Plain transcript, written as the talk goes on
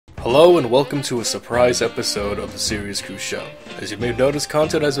Hello and welcome to a surprise episode of the Serious Crew Show. As you may have noticed,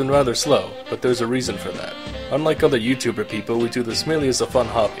 content has been rather slow, but there's a reason for that. Unlike other YouTuber people, we do this merely as a fun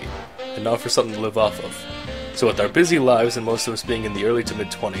hobby, and not for something to live off of. So with our busy lives and most of us being in the early to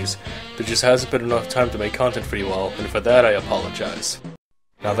mid-20s, there just hasn't been enough time to make content for you all, and for that I apologize.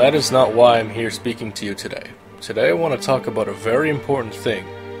 Now that is not why I'm here speaking to you today. Today I want to talk about a very important thing,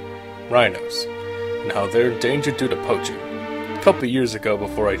 rhinos, and how they're endangered due to poaching. A couple years ago,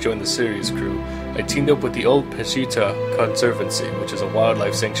 before I joined the Serious Crew, I teamed up with the Old Peshita Conservancy, which is a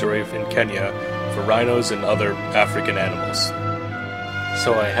wildlife sanctuary in Kenya for rhinos and other African animals.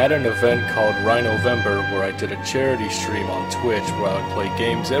 So I had an event called Rhinovember where I did a charity stream on Twitch where I would play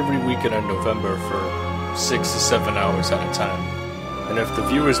games every weekend in November for 6 to 7 hours at a time. And if the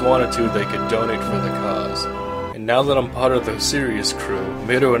viewers wanted to, they could donate for the cause. And now that I'm part of the Serious Crew, I'm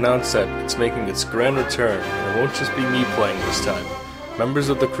here to announce that it's making its grand return, and it won't just be me playing this time. Members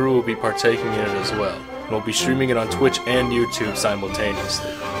of the crew will be partaking in it as well, and we'll be streaming it on Twitch and YouTube simultaneously.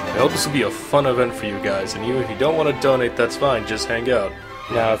 I hope this will be a fun event for you guys, and even if you don't want to donate, that's fine, just hang out.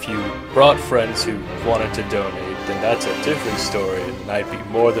 Now if you brought friends who wanted to donate, then that's a different story, and I'd be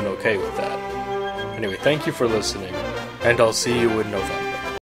more than okay with that. Anyway, thank you for listening, and I'll see you in November.